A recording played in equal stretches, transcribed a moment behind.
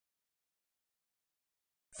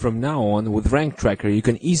From now on, with Rank Tracker, you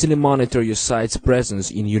can easily monitor your site's presence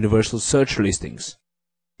in universal search listings.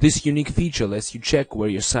 This unique feature lets you check where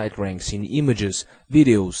your site ranks in images,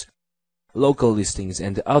 videos, local listings,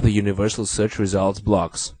 and other universal search results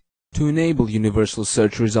blocks. To enable universal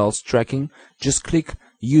search results tracking, just click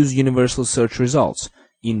Use Universal Search Results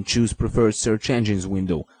in Choose Preferred Search Engines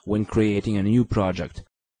window when creating a new project,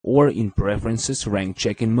 or in Preferences Rank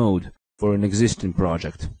Checking mode for an existing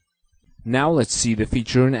project. Now let's see the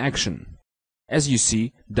feature in action. As you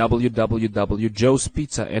see,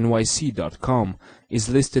 www.joespizzanyc.com is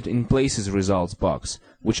listed in Places Results box,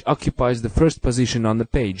 which occupies the first position on the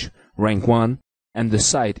page, rank 1, and the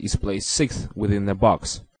site is placed 6th within the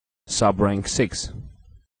box, sub-rank 6.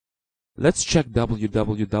 Let's check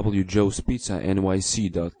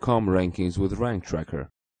www.joespizzanyc.com rankings with Rank Tracker.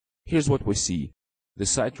 Here's what we see. The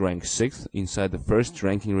site ranks 6th inside the first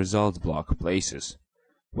ranking results block, Places.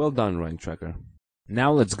 Well done, Rank Tracker.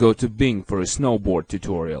 Now let's go to Bing for a snowboard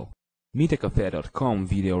tutorial. MeetACafe.com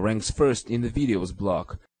video ranks first in the videos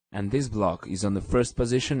block, and this block is on the first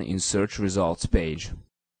position in search results page.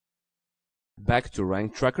 Back to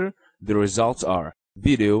Rank Tracker, the results are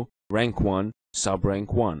video, rank 1,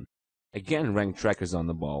 sub-rank 1. Again, Rank Tracker's on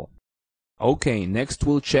the ball. Okay, next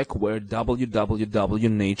we'll check where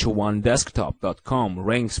www.nature1desktop.com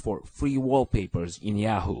ranks for free wallpapers in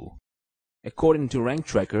Yahoo. According to Rank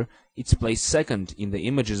Tracker, it's placed second in the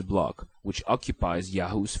images block, which occupies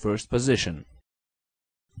Yahoo's first position.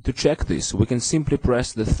 To check this, we can simply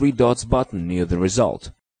press the 3 dots button near the result.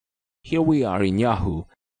 Here we are in Yahoo,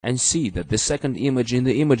 and see that the second image in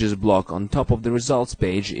the images block on top of the results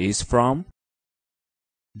page is from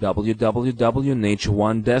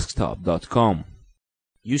www.nature1desktop.com.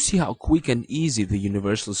 You see how quick and easy the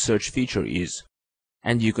universal search feature is,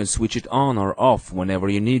 and you can switch it on or off whenever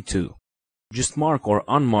you need to. Just mark or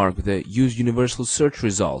unmark the Use Universal Search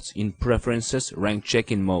Results in Preferences Rank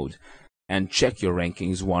Checking mode and check your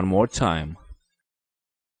rankings one more time.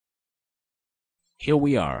 Here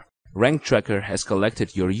we are. Rank Tracker has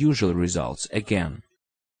collected your usual results again.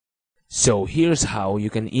 So here's how you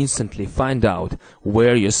can instantly find out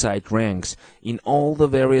where your site ranks in all the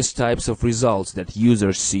various types of results that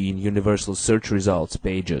users see in Universal Search Results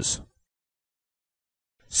pages.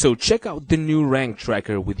 So check out the new Rank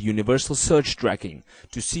Tracker with Universal Search Tracking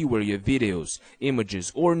to see where your videos, images,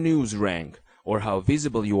 or news rank, or how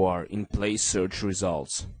visible you are in place search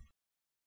results.